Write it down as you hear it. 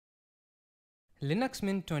Linux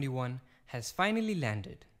Mint 21 has finally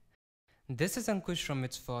landed. This is Ankush from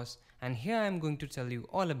It's Force, and here I am going to tell you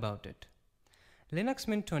all about it. Linux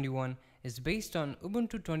Mint 21 is based on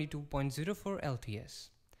Ubuntu 22.04 LTS.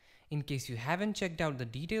 In case you haven't checked out the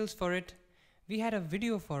details for it, we had a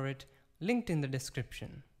video for it linked in the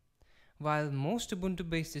description. While most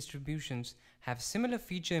Ubuntu-based distributions have similar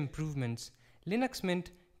feature improvements, Linux Mint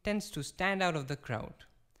tends to stand out of the crowd.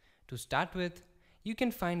 To start with, you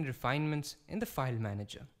can find refinements in the file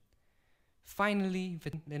manager. Finally,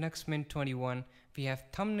 with Linux Mint 21, we have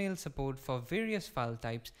thumbnail support for various file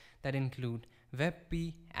types that include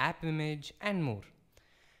WebP, app image, and more.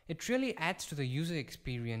 It really adds to the user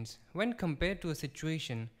experience when compared to a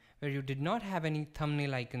situation where you did not have any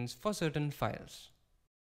thumbnail icons for certain files.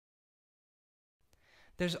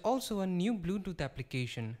 There's also a new Bluetooth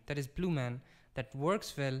application, that is Blueman, that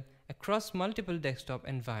works well across multiple desktop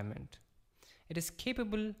environments. It is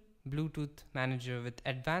capable Bluetooth manager with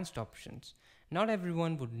advanced options. Not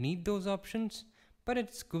everyone would need those options, but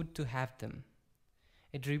it's good to have them.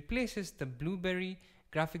 It replaces the Blueberry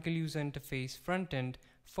graphical user interface front-end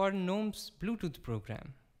for GNOME's Bluetooth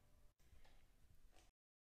program.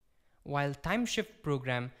 While TimeShift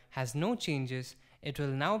program has no changes, it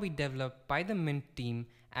will now be developed by the Mint team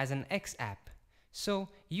as an X app, so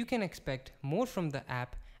you can expect more from the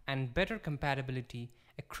app and better compatibility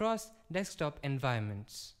across desktop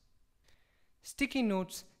environments. Sticky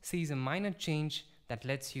Notes sees a minor change that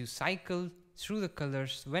lets you cycle through the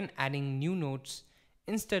colors when adding new notes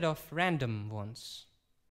instead of random ones.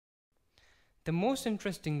 The most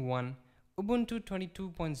interesting one, Ubuntu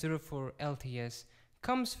 22.04 LTS,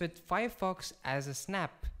 comes with Firefox as a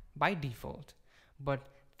snap by default, but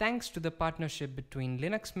thanks to the partnership between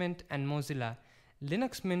Linux Mint and Mozilla,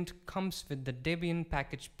 Linux Mint comes with the Debian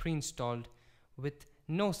package pre-installed with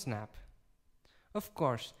no snap. Of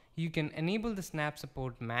course, you can enable the snap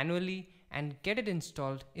support manually and get it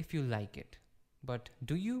installed if you like it. But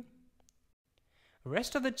do you?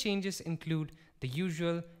 Rest of the changes include the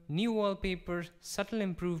usual new wallpapers, subtle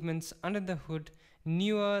improvements under the hood,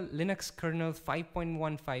 newer Linux kernel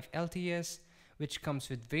 5.15 LTS, which comes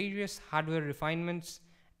with various hardware refinements,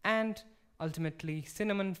 and ultimately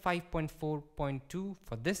Cinnamon 5.4.2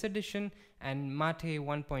 for this edition, and Mate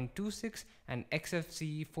 1.26 and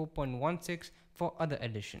XFCE 4.16 for other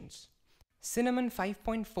editions. Cinnamon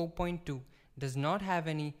 5.4.2 does not have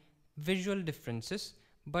any visual differences,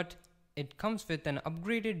 but it comes with an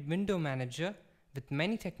upgraded window manager with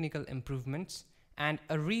many technical improvements and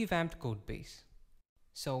a revamped codebase.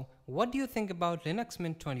 So, what do you think about Linux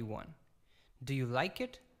Mint 21? Do you like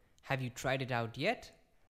it? Have you tried it out yet?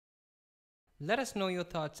 Let us know your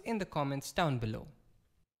thoughts in the comments down below.